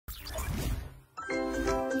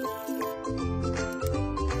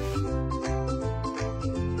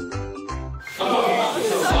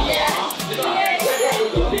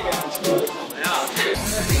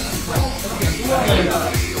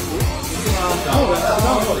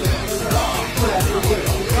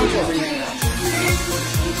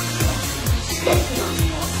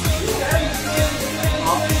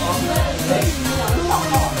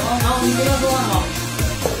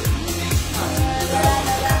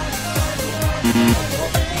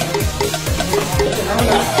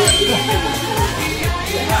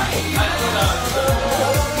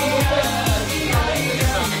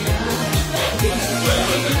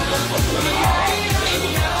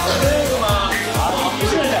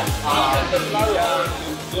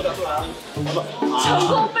成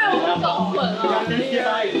功被我们搞混了。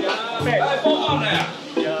哎，包饭的呀！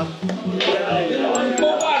包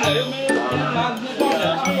饭的又没人拿包的。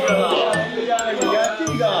你看这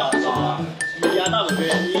个，鱼鸭大本队，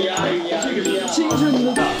鱼鸭，这个青春的。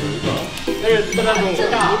那是那种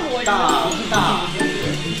大。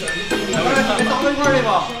你倒在一块里吧？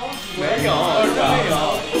没有，没有。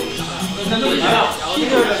那都一样。一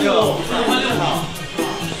个就5.6场。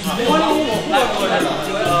我过来了。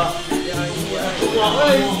我